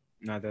the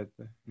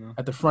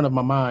front of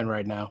my mind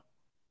right now.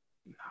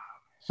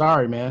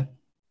 Sorry, man.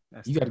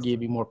 You got to give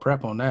me more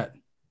prep on that.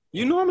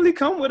 You normally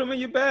come with them in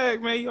your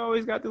bag, man. You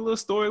always got the little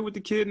story with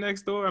the kid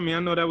next door. I mean, I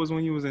know that was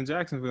when you was in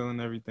Jacksonville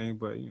and everything,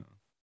 but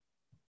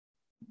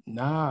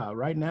Nah,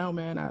 right now,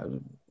 man,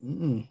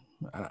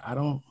 I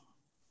don't.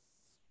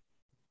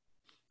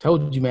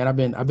 Told you, man.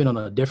 I've been on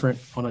a different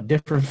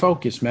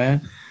focus,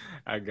 man.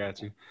 I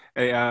got you.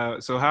 Hey,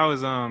 so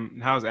how's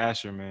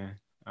Asher, man?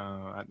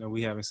 I know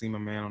we haven't seen my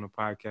man on the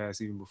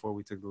podcast even before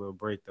we took a little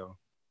break, though.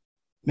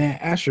 Man,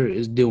 Asher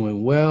is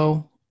doing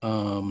well.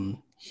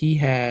 He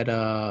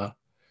had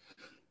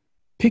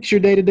picture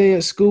day today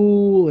at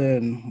school,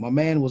 and my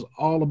man was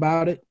all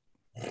about it.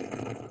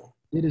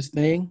 Did his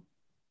thing,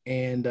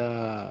 and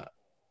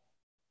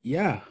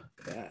yeah,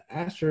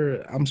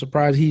 Asher. I'm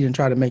surprised he didn't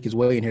try to make his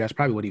way in here. That's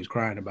probably what he was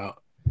crying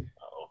about.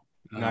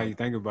 Now you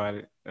think about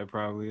it, that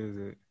probably is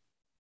it.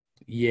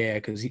 Yeah,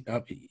 because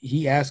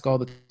he asks all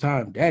the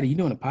time, "Daddy, you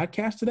doing a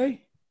podcast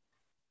today?"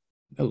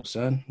 No,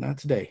 son, not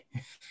today.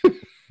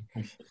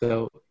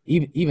 So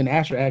even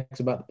Asher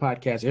asks about the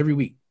podcast every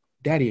week.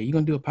 Daddy, are you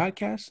gonna do a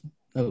podcast?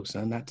 No,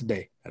 son, not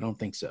today. I don't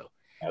think so.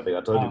 I think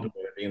I told you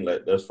in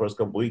those first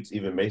couple weeks,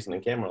 even Mason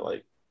and Cameron,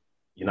 like,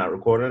 you're not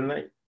recording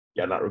tonight?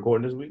 Y'all not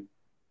recording this week?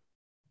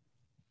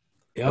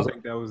 Yep. I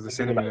think that was the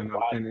sentiment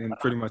in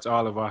pretty much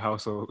all of our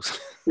households.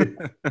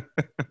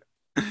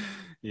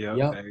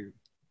 Yep.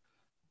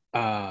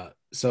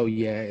 So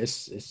yeah,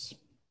 it's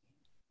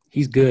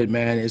he's good,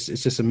 man. It's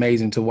just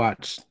amazing to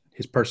watch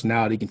his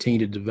personality continue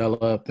to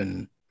develop,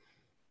 and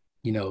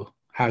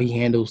how he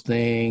handles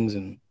things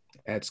and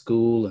at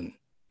school, and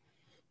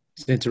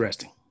it's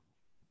interesting.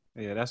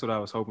 Yeah, that's what I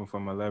was hoping for,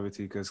 my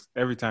levity, because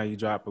every time you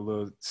drop a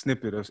little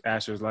snippet of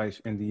Asher's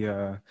life in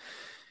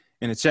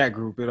in the chat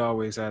group, it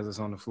always has us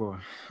on the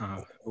floor.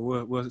 But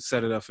we'll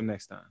set it up for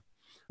next time.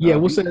 Yeah,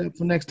 we'll set it up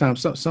for next time.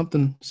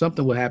 Something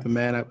will happen,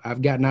 man.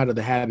 I've gotten out of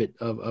the habit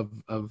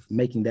of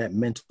making that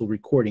mental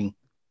recording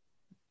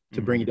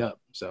to bring it up.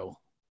 So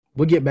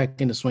we'll get back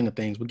in the swing of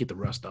things. We'll get the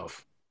rust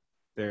off.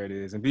 There it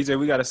is. And BJ,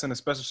 we got to send a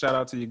special shout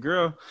out to your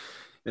girl,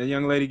 that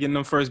young lady getting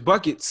them first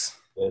buckets.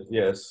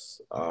 Yes.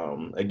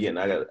 Again,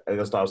 I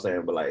gotta stop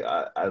saying, but like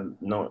I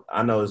know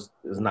it's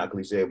not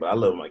cliche, but I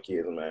love my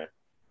kids, man.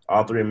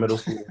 All three in middle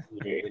school.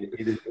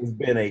 It's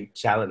been a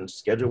challenge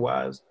schedule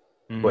wise,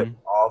 but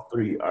all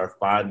three are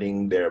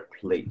finding their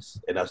place,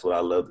 and that's what I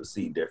love to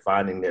see. They're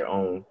finding their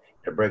own.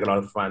 They're breaking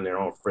off to find their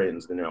own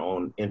friends and their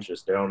own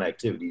interests, their own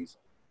activities.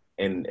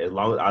 And as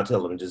long as I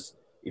tell them, just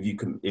if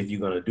you're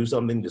gonna do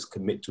something, just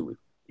commit to it.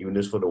 Even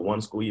just for the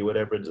one school year,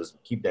 whatever,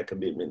 just keep that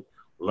commitment.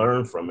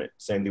 Learn from it.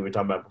 Same thing we were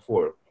talking about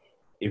before.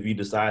 If you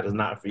decide it's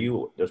not for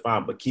you, that's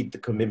fine, but keep the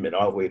commitment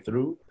all the way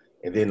through,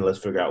 and then let's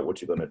figure out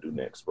what you're gonna do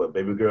next. But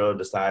baby girl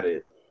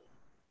decided,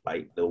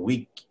 like the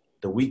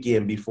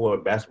weekend before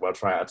basketball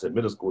tryouts at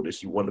middle school, that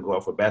she wanted to go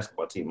out for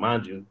basketball team.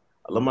 Mind you,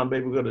 I love my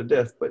baby girl to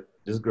death, but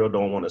this girl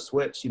don't want to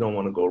sweat. She don't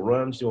want to go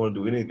run. She don't want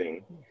to do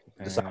anything.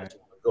 Decided she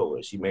want to go,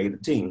 and she made the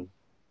team.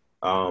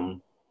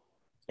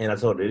 And I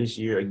told her this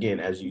year, again,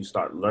 as you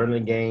start learning the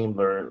game,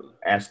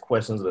 ask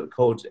questions of the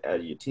coach,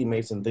 your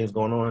teammates and things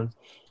going on.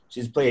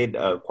 She's played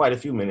quite a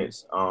few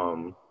minutes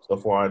so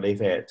far.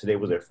 Today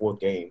was their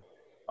fourth game.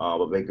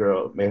 But big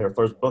girl made her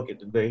first bucket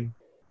today.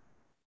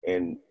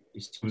 And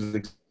she was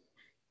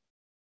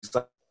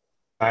excited,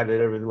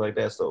 everything like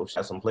that. So she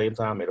had some playing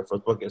time, made her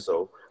first bucket.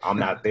 So I'm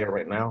not there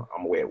right now.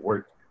 I'm away at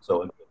work.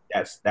 So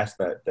that's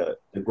the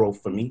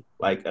growth for me.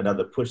 Like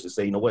another push to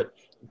say, you know what?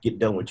 Get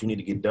done what you need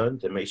to get done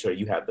to make sure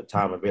you have the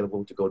time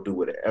available to go do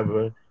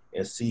whatever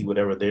and see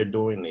whatever they're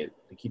doing and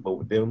to keep up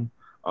with them.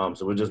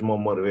 So we're just more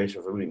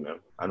motivation for me, man.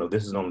 I know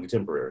this is only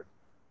temporary.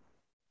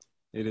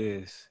 It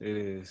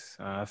is.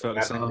 I felt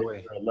the same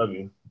way. I love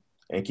you.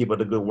 And keep up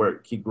the good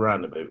work. Keep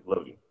grinding, baby.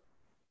 Love you.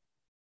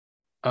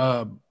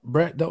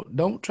 Brett,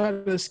 don't try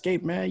to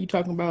escape, man. You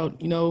talking about,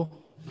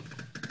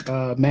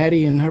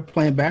 Maddie and her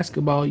playing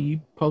basketball. You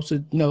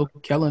posted,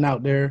 Kellen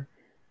out there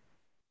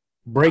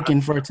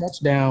breaking for a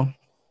touchdown.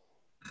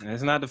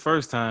 It's not the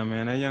first time,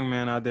 man. That young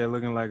man out there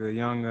looking like a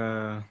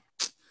young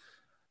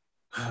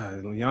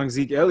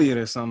Zeke Elliott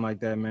or something like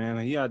that, man.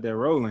 He out there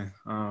rolling.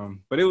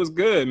 But it was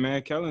good,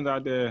 man. Kellen's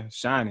out there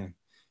shining.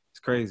 It's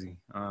crazy.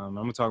 I'm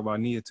going to talk about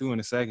Nia, too, in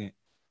a second.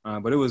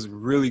 But it was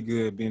really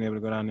good being able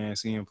to go down there and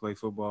see him play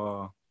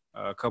football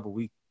a couple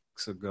weeks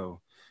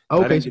ago.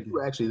 Okay, so you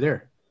were actually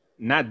there.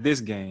 Not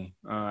this game.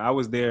 I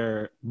was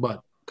there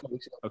but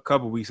a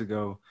couple weeks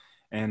ago.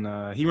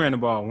 And he ran the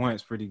ball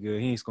once pretty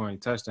good. He ain't scoring any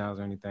touchdowns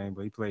or anything,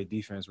 but he played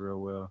defense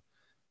real well.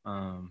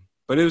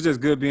 But it was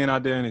just good being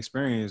out there and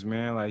experience,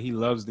 man. Like, he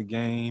loves the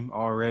game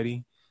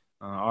already.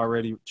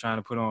 Already trying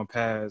to put on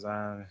pads.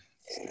 I'm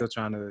still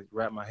trying to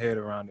wrap my head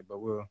around it. But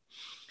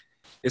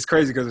it's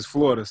crazy because it's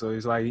Florida, so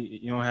it's like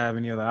you don't have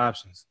any other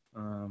options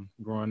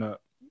growing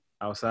up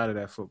outside of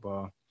that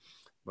football.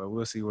 But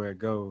we'll see where it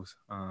goes.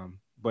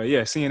 But,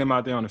 yeah, seeing him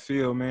out there on the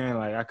field, man,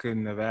 like I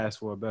couldn't have asked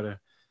for a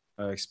better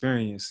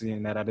experience,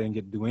 seeing that I didn't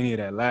get to do any of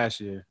that last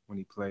year when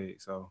he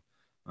played. So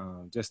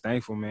just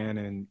thankful, man,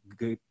 and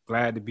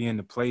glad to be in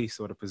the place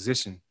or the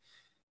position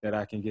that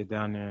I can get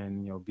down there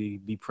and,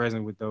 be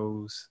present with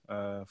those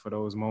for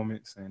those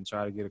moments and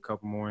try to get a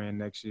couple more in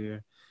next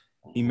year.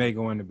 He may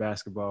go into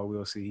basketball.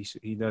 We'll see.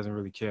 He doesn't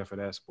really care for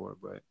that sport,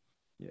 but,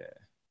 yeah,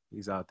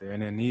 he's out there.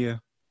 And then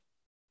Nia,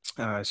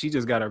 she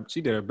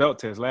did her belt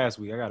test last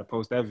week. I got to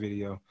post that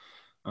video.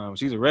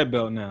 She's a red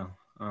belt now.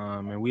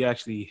 And we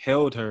actually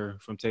held her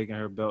from taking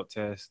her belt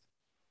test,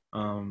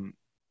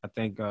 I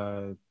think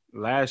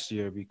last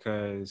year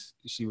because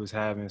she was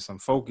having some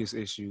focus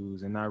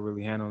issues and not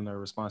really handling her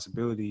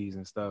responsibilities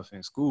and stuff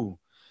in school.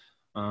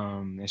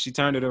 And she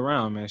turned it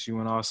around, man. She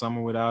went all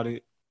summer without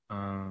it.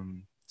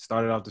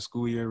 Started off the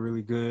school year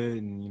really good.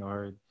 And,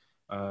 her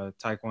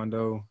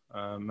Taekwondo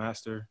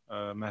master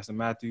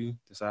Matthew,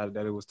 decided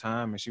that it was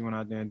time, and she went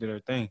out there and did her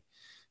thing.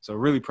 So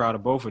really proud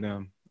of both of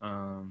them.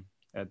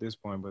 At this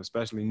point, but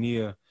especially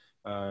Nia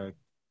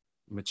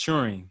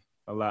maturing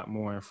a lot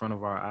more in front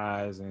of our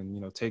eyes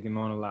and, taking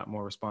on a lot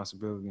more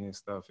responsibility and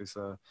stuff.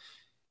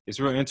 It's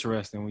real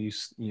interesting when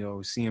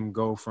you see him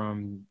go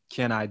from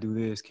can I do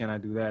this, can I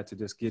do that, to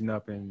just getting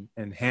up and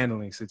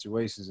handling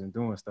situations and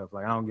doing stuff.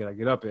 Like I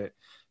get up at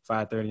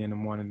 5:30 in the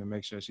morning to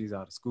make sure she's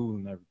out of school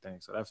and everything.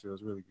 So that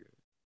feels really good.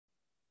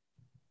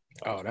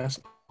 Oh, that's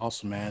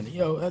awesome, man.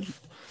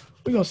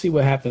 We're gonna see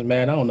what happens,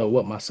 man. I don't know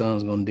what my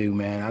son's gonna do,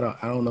 man. I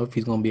don't know if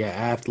he's gonna be an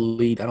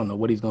athlete. I don't know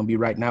what he's gonna be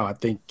right now. I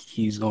think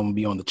he's gonna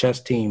be on the chess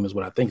team, is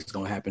what I think is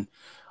gonna happen.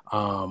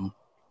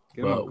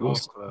 Give him a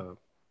golf club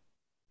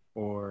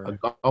or a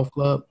golf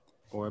club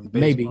or a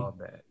baseball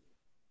bat.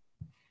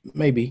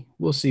 Maybe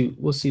we'll see.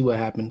 We'll see what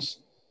happens.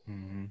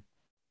 Mm-hmm.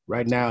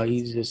 Right now,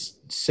 he's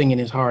just singing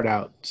his heart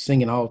out,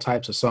 singing all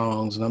types of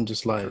songs, and I'm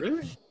just like,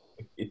 really?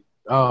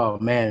 Oh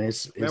man,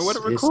 it's what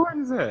a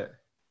recording is that?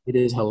 It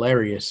is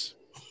hilarious.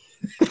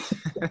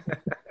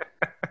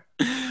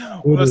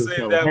 We'll It is. save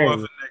So, that one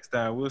hey, for next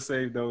time. We'll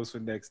save those for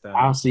next time.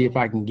 I'll see if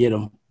I can get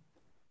them.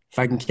 If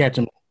I can catch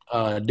them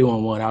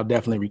doing one, I'll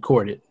definitely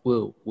record it.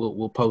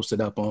 We'll post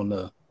it up on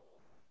the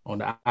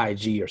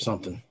IG or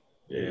something.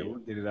 Yeah, we'll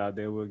get it out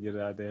there. We'll get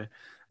it out there.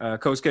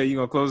 Coach K, you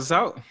gonna close us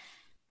out?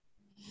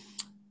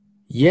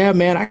 Yeah,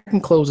 man, I can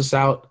close this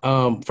out.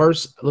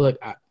 First, look,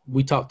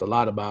 we talked a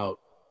lot about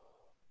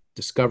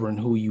discovering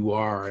who you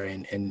are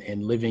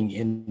and living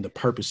in the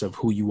purpose of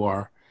who you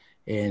are.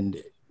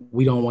 And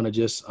we don't want to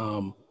just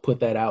put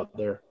that out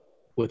there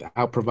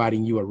without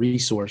providing you a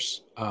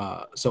resource.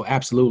 So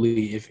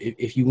absolutely,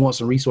 if you want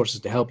some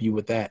resources to help you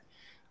with that,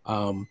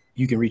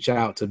 you can reach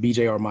out to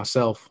BJ or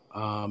myself.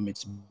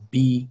 It's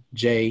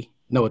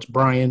it's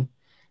Brian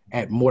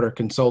at Mortar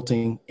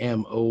Consulting,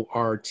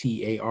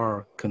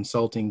 MORTAR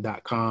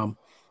consulting.com,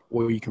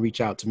 or you can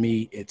reach out to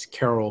me. It's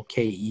Kerrol,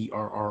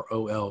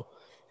 KERROL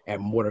at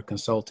Mortar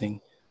Consulting.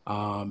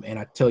 And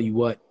I tell you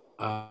what,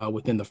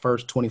 within the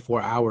first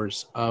 24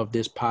 hours of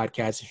this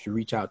podcast, if you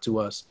reach out to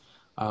us,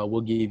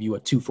 we'll give you a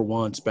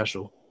 2-for-1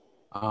 special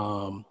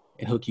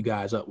and hook you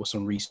guys up with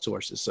some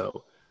resources.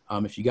 So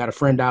if you got a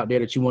friend out there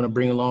that you want to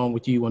bring along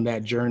with you on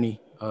that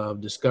journey of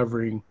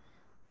discovering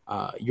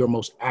your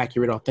most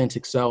accurate,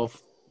 authentic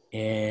self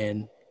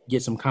and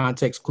get some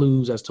context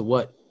clues as to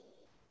what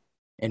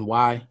and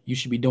why you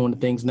should be doing the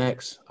things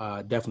next,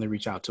 definitely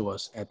reach out to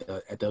us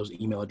at those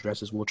email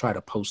addresses. We'll try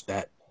to post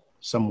that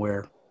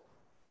somewhere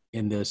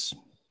in this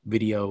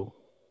video,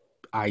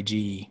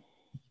 IG,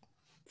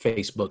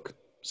 Facebook,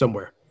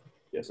 somewhere.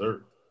 Yes,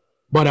 sir.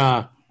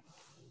 But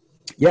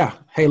yeah,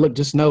 hey, look,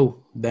 just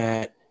know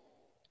that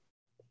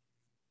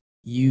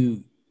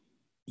you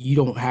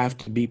don't have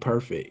to be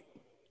perfect.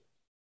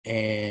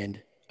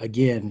 And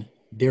again,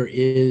 there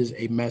is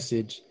a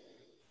message,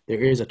 there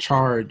is a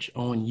charge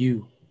on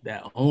you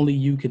that only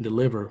you can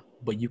deliver,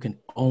 but you can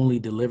only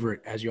deliver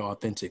it as your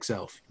authentic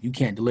self. You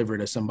can't deliver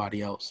it as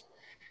somebody else.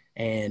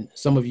 And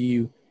some of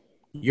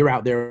you're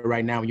out there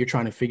right now and you're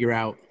trying to figure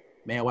out,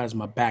 man, why does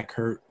my back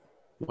hurt?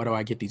 Why do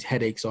I get these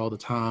headaches all the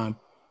time?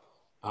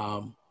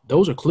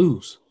 Those are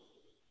clues.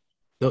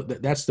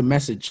 That's the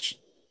message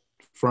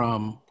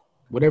from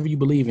whatever you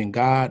believe in,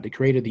 God, the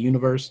creator of the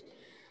universe.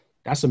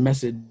 That's a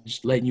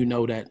message letting you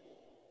know that,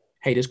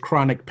 hey, this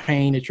chronic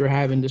pain that you're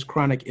having, this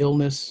chronic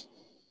illness,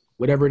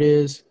 whatever it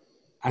is,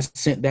 I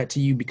sent that to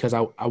you because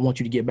I want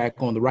you to get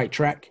back on the right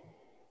track.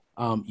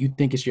 You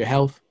think it's your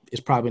health. It's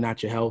probably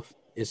not your health.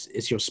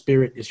 It's your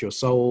spirit. It's your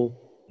soul.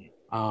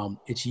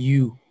 It's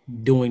you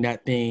doing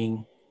that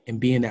thing and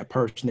being that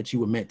person that you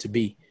were meant to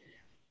be.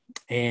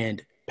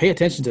 And pay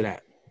attention to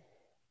that.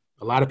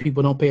 A lot of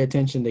people don't pay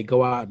attention. They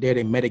go out there,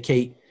 they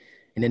medicate,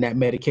 and then that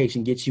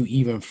medication gets you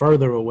even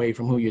further away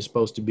from who you're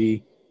supposed to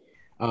be.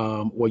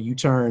 Or you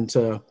turn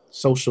to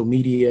social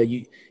media,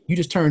 you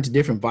just turn to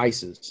different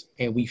vices,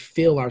 and we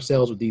fill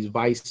ourselves with these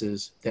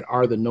vices that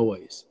are the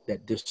noise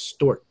that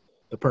distort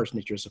the person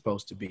that you're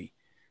supposed to be.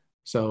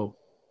 So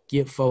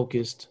get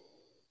focused.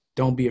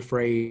 Don't be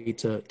afraid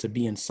to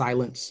be in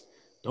silence.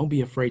 Don't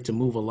be afraid to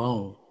move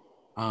alone.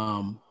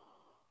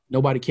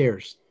 Nobody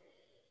cares.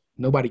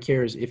 Nobody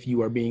cares if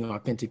you are being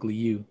authentically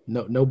you.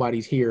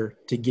 Nobody's here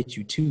to get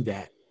you to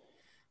that.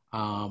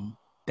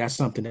 That's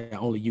something that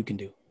only you can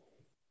do.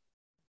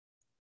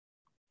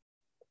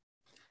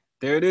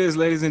 There it is,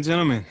 ladies and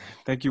gentlemen.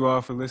 Thank you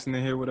all for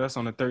listening here with us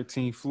on the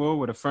 13th floor,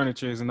 where the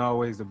furniture isn't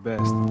always the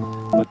best,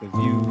 but the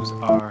views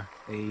are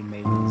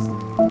amazing.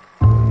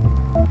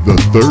 The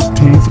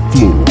 13th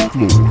floor.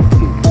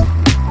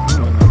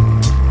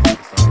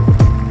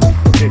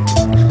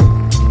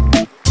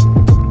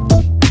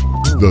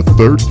 The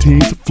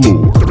 13th floor.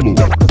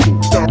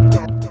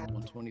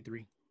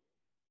 123.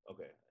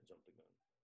 Okay.